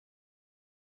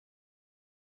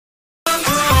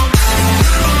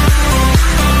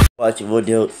Watching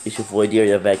video, it's your boy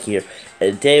Dario back here,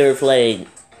 and today we're playing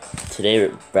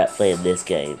this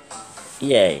game.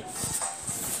 Yay!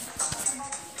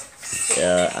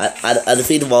 I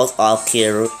defeated the boss off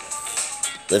camera.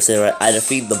 Let's say right, I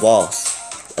defeated the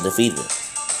boss. I defeated him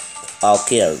off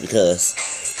camera because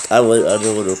I don't want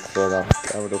to record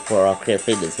off. I want to record off camera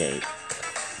playing this game.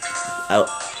 I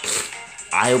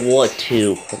want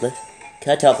to.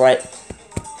 Can I talk right?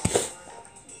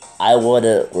 I want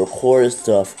to record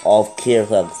stuff off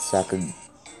camera so I can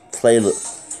play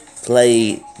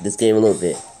this game a little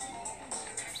bit.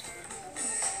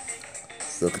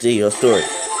 So continue your story.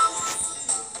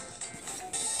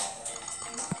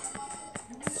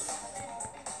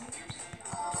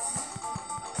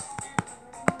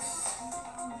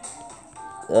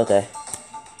 Okay.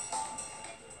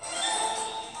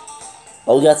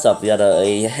 Oh, we got something. We got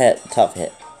a hat, top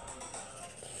hat.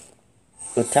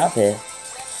 A top hat.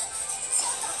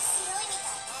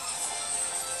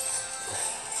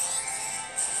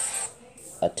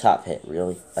 A top hat,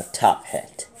 really? A top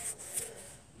hat.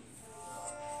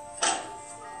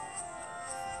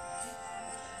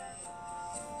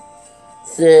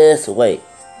 Sis, wait.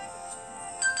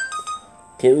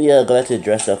 Can we go back to the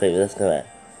dress? Okay, let's go back.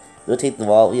 We'll take the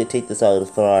wall. We'll take this out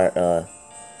for our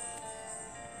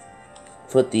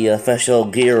put the official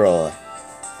gear on.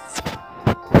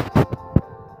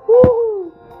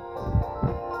 Woo!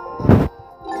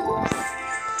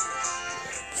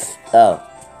 Oh.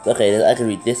 Okay, I can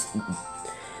read this.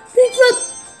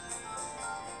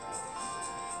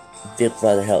 Big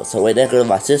brother help. So wait, that girl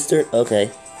my sister? Okay.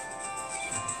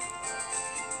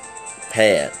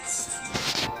 Pants.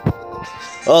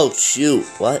 Oh shoot,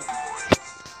 what?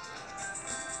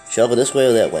 Should I go this way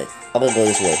or that way? I'm gonna go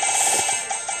this way.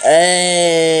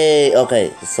 Hey!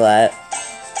 Okay, slide.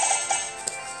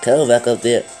 Can I go back up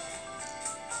there?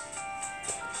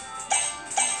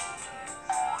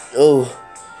 Oh.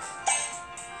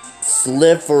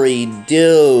 Slippery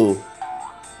do.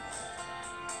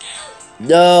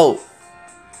 No.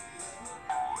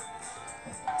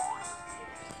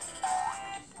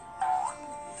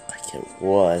 I can't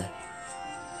run.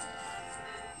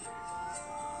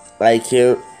 I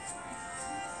can't.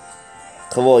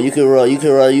 Come on, you can run, you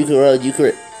can run, you can run, you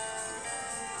can.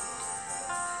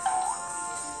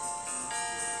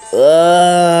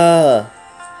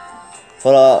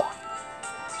 Hold on.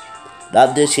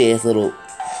 Not this chance, little.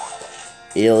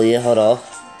 Alien, hold on.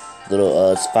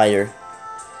 Little spider.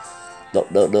 No.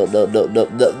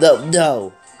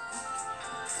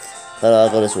 Hold on, I'll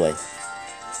go this way.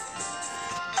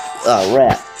 Oh,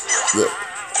 rat. Look.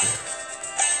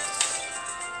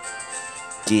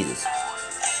 Jesus.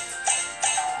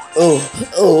 Oh,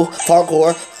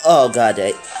 parkour. Oh, god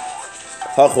dang.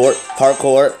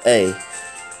 Parkour, hey.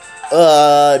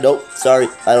 Nope, sorry,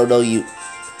 I don't know you.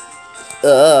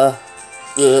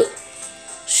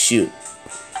 Shoot.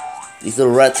 These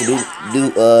little rats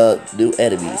are new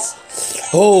enemies.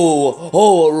 Oh,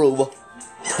 Aruba.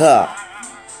 Ha.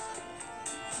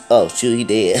 Oh, shoot, he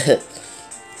dead.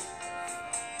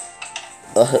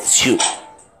 Shoot,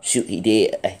 he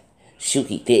dead. Shoot,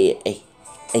 he dead. Hey.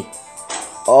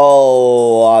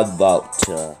 Oh, I'm about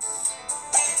to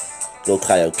go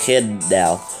kind of kid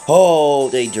now. Oh,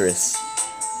 dangerous.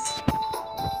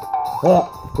 Don't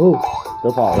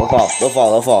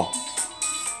fall.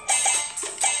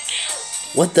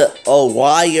 What the? Oh,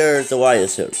 wires. The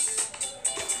wires here.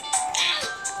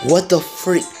 What the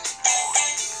freak?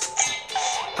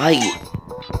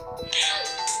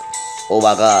 Oh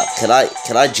my god. Can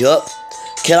I jump?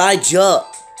 Can I jump?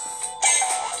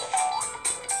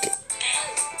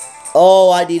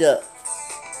 Oh, I need a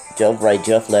jump right,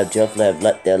 jump left,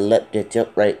 left that,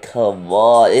 jump right. Come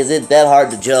on. Is it that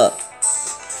hard to jump?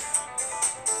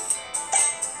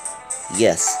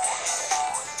 Yes.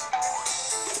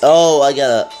 Oh,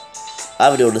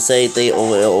 I'm doing the same thing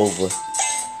over and over.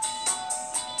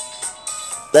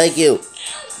 Thank you.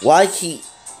 Why keep?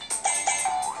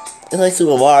 It's like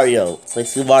Super Mario. It's like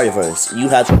Super Mario Verse. You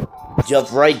have to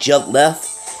jump right, jump left.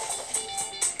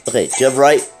 Okay, jump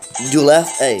right, do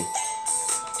left. Hey,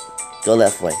 go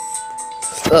left way.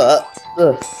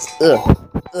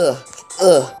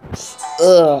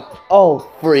 Oh,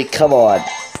 freak! Come on.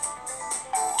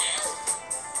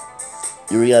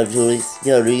 You really gotta do this?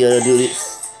 You really gotta do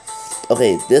this?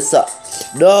 Okay, this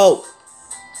sucks. No!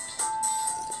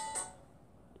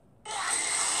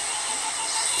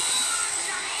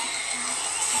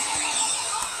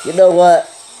 You know what?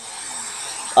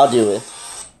 I'll do it.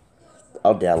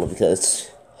 I'll download because...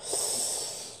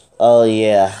 Oh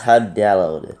yeah, I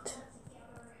downloaded it.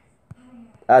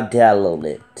 I download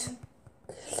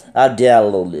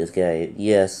this game.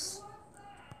 Yes.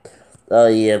 Oh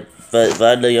yeah, but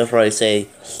I know you're probably saying,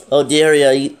 "Oh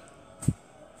Daria, you,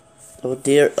 oh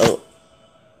dear,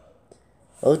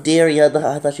 oh Daria."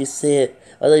 I thought you said,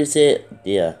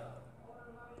 yeah,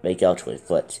 make out 20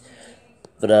 foot.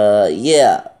 But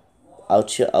yeah, I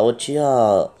want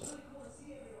y'all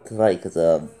tonight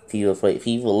because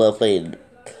people love playing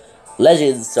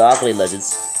Legends, so I play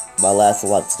Legends. My last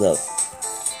one, so.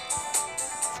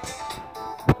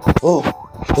 Oh,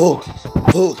 oh,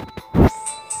 oh.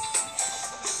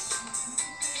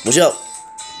 Watch out.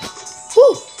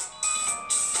 Woo.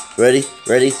 Ready?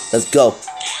 Let's go.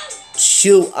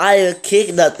 Shoot, I ain't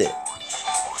kick nothing.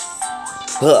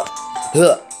 Huh,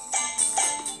 huh,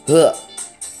 huh.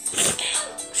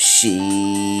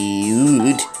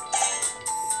 Shoot.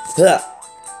 Huh.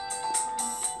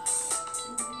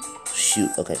 Shoot,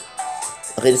 okay.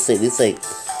 Okay, this thing.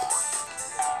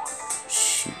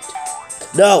 Shoot.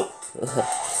 No!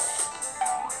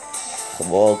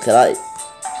 Come on, can I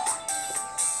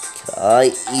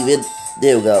even?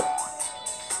 There we go.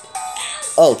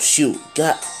 Oh, shoot.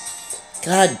 God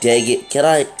dang it. Can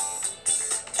I?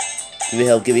 Give me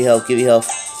help.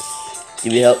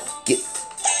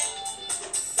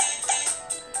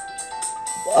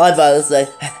 I'm about to say.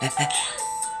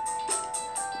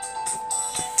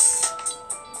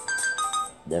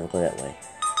 Never go that way.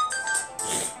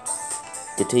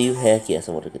 Continue? Heck yes,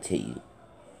 I want to continue.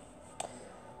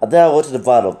 I think I went to the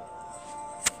bottom.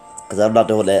 Because I'm not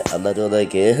doing that. I'm not doing that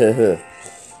again.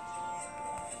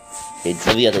 Okay,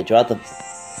 Jimmy, I dropped them.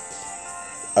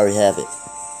 I already have it.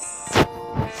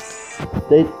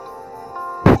 They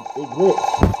glitch.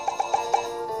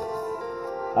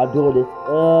 I'm doing this.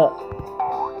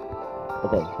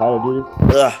 Okay, how to do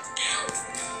this?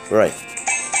 Right.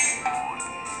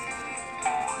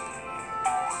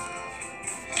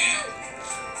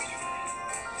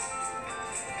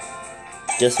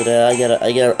 Just so that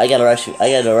I gotta rush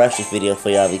this video for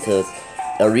y'all because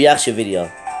a reaction video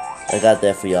I got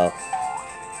that for y'all.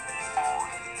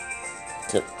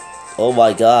 Oh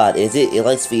my god, is it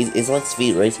like speed? It's like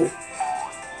Speed Racer.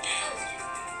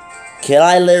 Can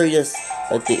I literally just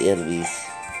let the enemies?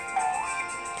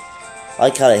 I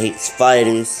kinda hate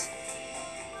spiders.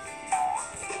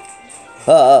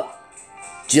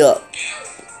 Jump.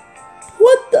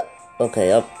 What the?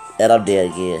 Okay, I'm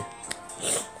dead again.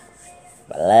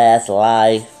 My last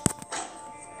life.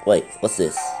 Wait, what's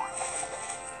this?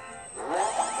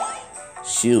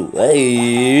 Shoot.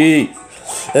 Hey,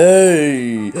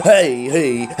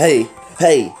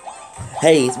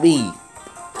 it's me.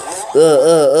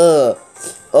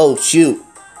 Oh, shoot.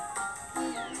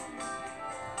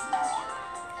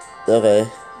 Okay.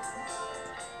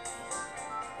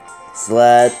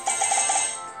 Slide.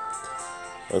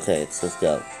 Okay, let's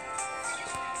go.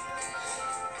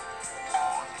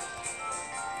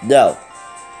 No.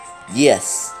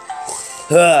 Yes.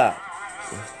 Ha.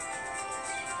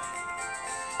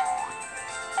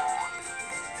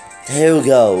 There we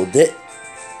go. There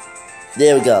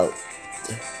we go.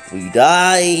 Will you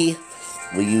die?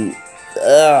 Will you?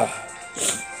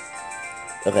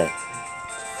 Okay.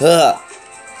 Ha.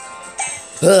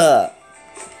 Ha.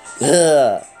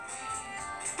 Ha.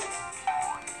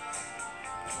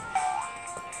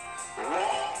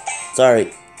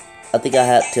 Sorry. I think I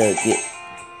had to get.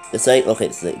 This ain't okay.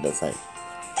 This ain't.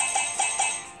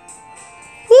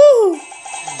 Woo!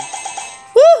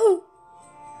 Woo!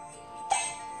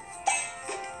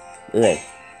 Okay.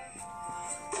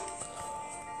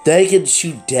 They can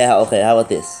shoot down. Okay, how about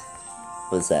this?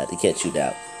 What's that? They can't shoot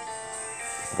down.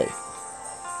 Okay.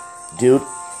 Dude.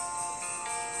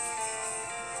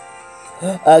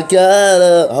 I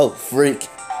gotta. Oh, freak.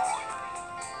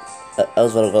 I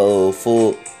was gonna go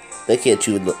full. They can't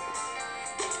shoot.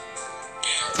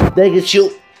 They can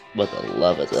shoot. But I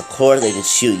love it. Of course, they can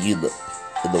shoot you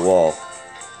in the wall.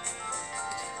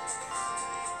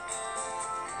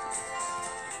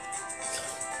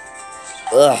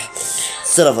 Ugh.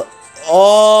 Son of a.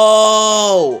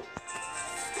 Oh!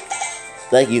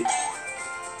 Thank you.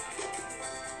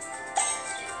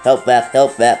 Help back. Ugh.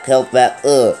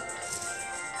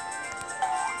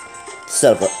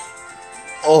 Son of a.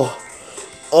 Oh.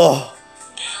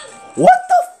 What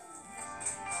the?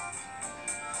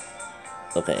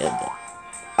 Okay,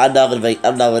 I'm done.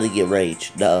 I'm not gonna get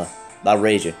rage. No, not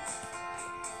raging.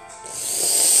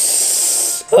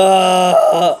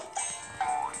 Go.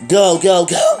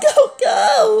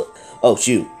 Oh,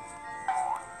 shoot.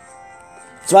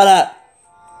 Try that.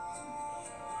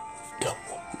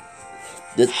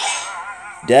 This.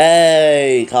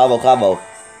 Dang. Combo.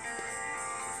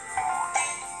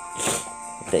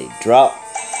 Okay, drop.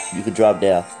 You can drop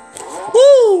down.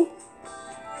 Woo!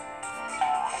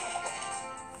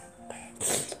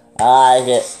 I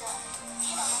hit.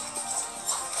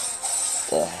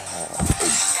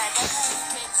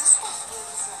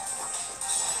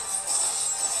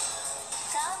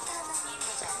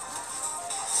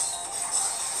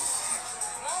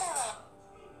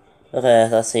 Okay,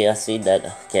 let's see. I've seen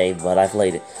that game, but I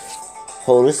played it.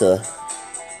 Hold this up.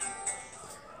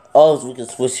 Oh, we can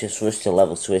switch to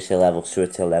levels.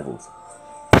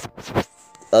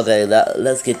 Okay,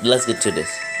 let's get to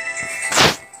this.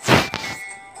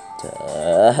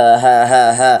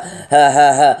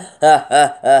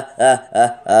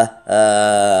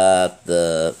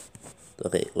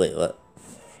 Okay, wait, what?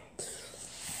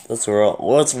 What's wrong?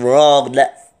 What's wrong?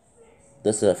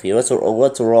 That's up here. What's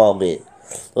wrong with?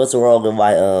 What's wrong with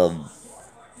my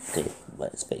Okay, my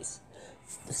space.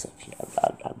 This up here.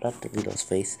 I'm not thinking of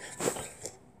space.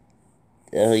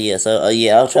 Oh yeah. So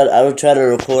yeah. I will try to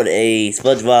record a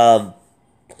SpongeBob.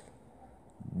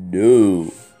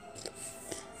 No.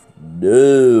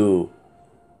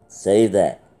 Save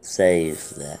that.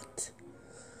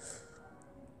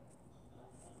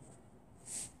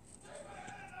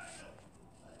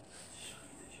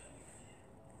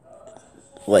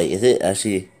 Wait, is it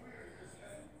actually?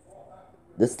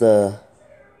 This the.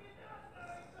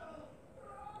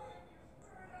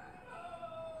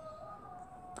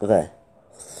 Okay.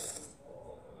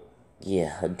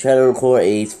 Yeah, I'm trying to record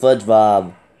a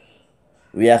SpongeBob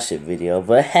reaction video,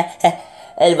 but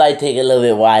it might take a little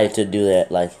bit while to do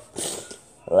that. Like,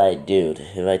 dude,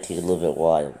 it might take a little bit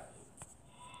while.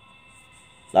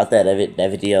 Not that that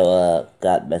video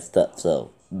got messed up,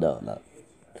 so no.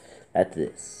 That's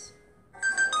this.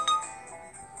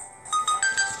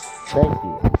 Thank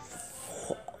you.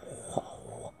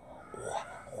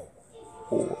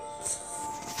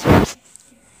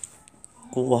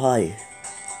 Why?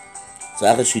 So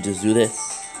I can just do this.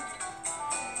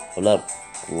 I'm not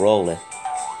rolling.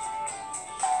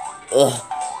 Ugh.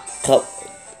 Come.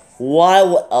 Why?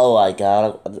 Oh my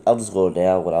god! I'm just going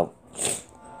down.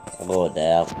 I'm going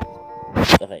down.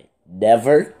 Okay.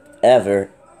 Never ever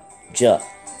jump.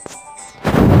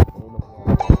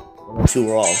 Two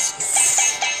wrongs.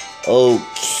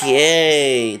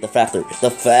 Okay. The factory.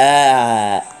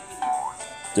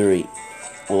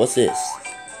 Well, what's this?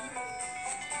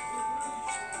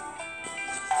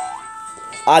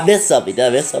 I missed something.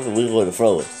 We're going to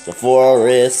throw it. The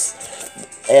forest.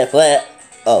 And plant.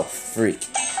 Oh, freak.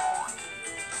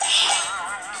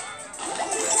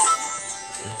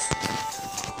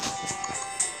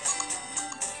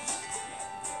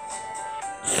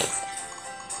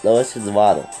 No, it's in the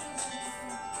bottom.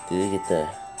 Did you get there?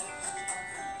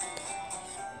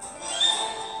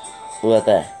 What about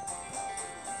that?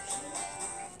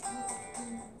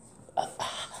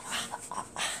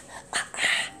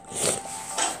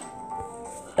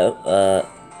 Oh,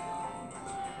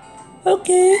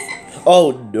 okay.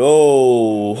 Oh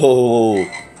no!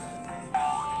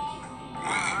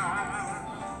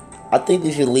 I think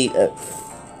they should leave.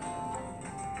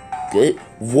 Good.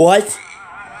 What?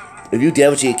 If you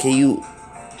damage it, can you?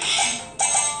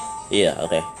 Yeah.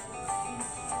 Okay.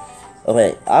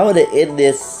 Okay. I'm gonna end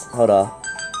this. Hold on.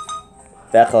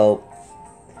 Back home.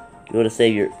 You wanna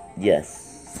save your? Yes.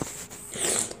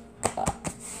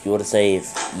 You want to save?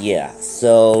 Yeah.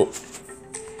 So,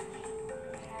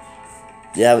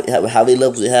 yeah. How many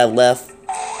levels we have left?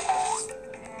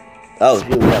 Oh,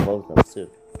 here we have both of them too.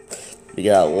 We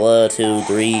got 1, 2,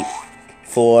 3,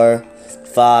 4,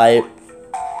 5,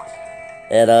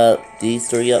 and these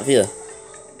 3 up here.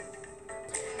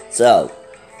 So,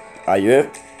 are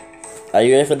you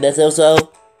ready for this episode?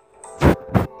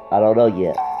 I don't know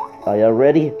yet. Are y'all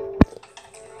ready?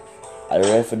 Are you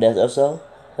ready for this episode?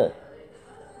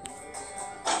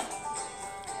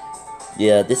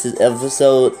 Yeah, this is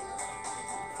episode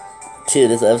 2.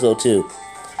 This is episode 2.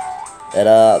 And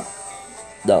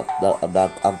no, I'm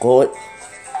not. I'm going.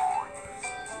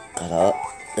 Cut up.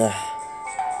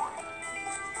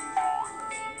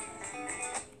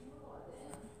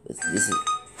 This is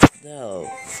no.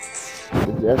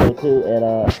 This is episode 2, and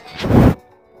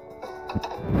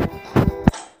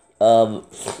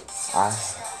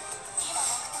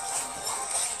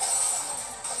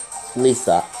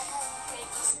Lisa.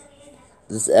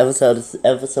 This is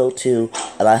episode 2,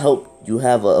 and I hope you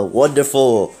have a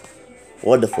wonderful.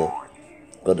 Go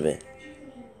to bed.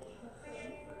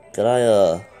 Can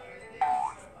I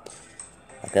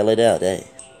can't lay down, dang.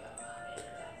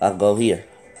 I'll go here.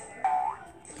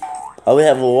 Oh, we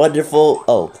have a wonderful,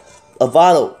 a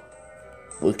bottle.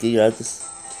 Can you have this?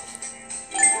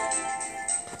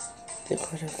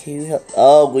 Can you help?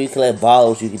 Oh, when you collect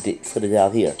bottles, you can put it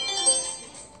down here.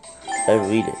 Let me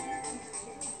read it.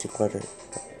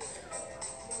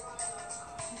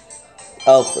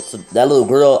 Oh, so that little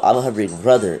girl, I don't have a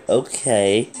brother.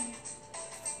 Okay.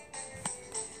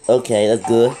 Okay, that's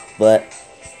good. But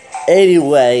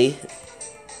anyway,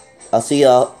 I'll see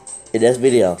y'all in this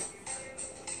video.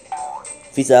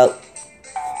 Peace out.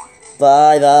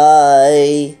 Bye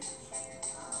bye.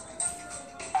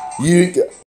 You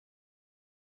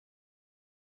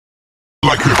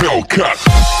like a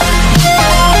Hellcat.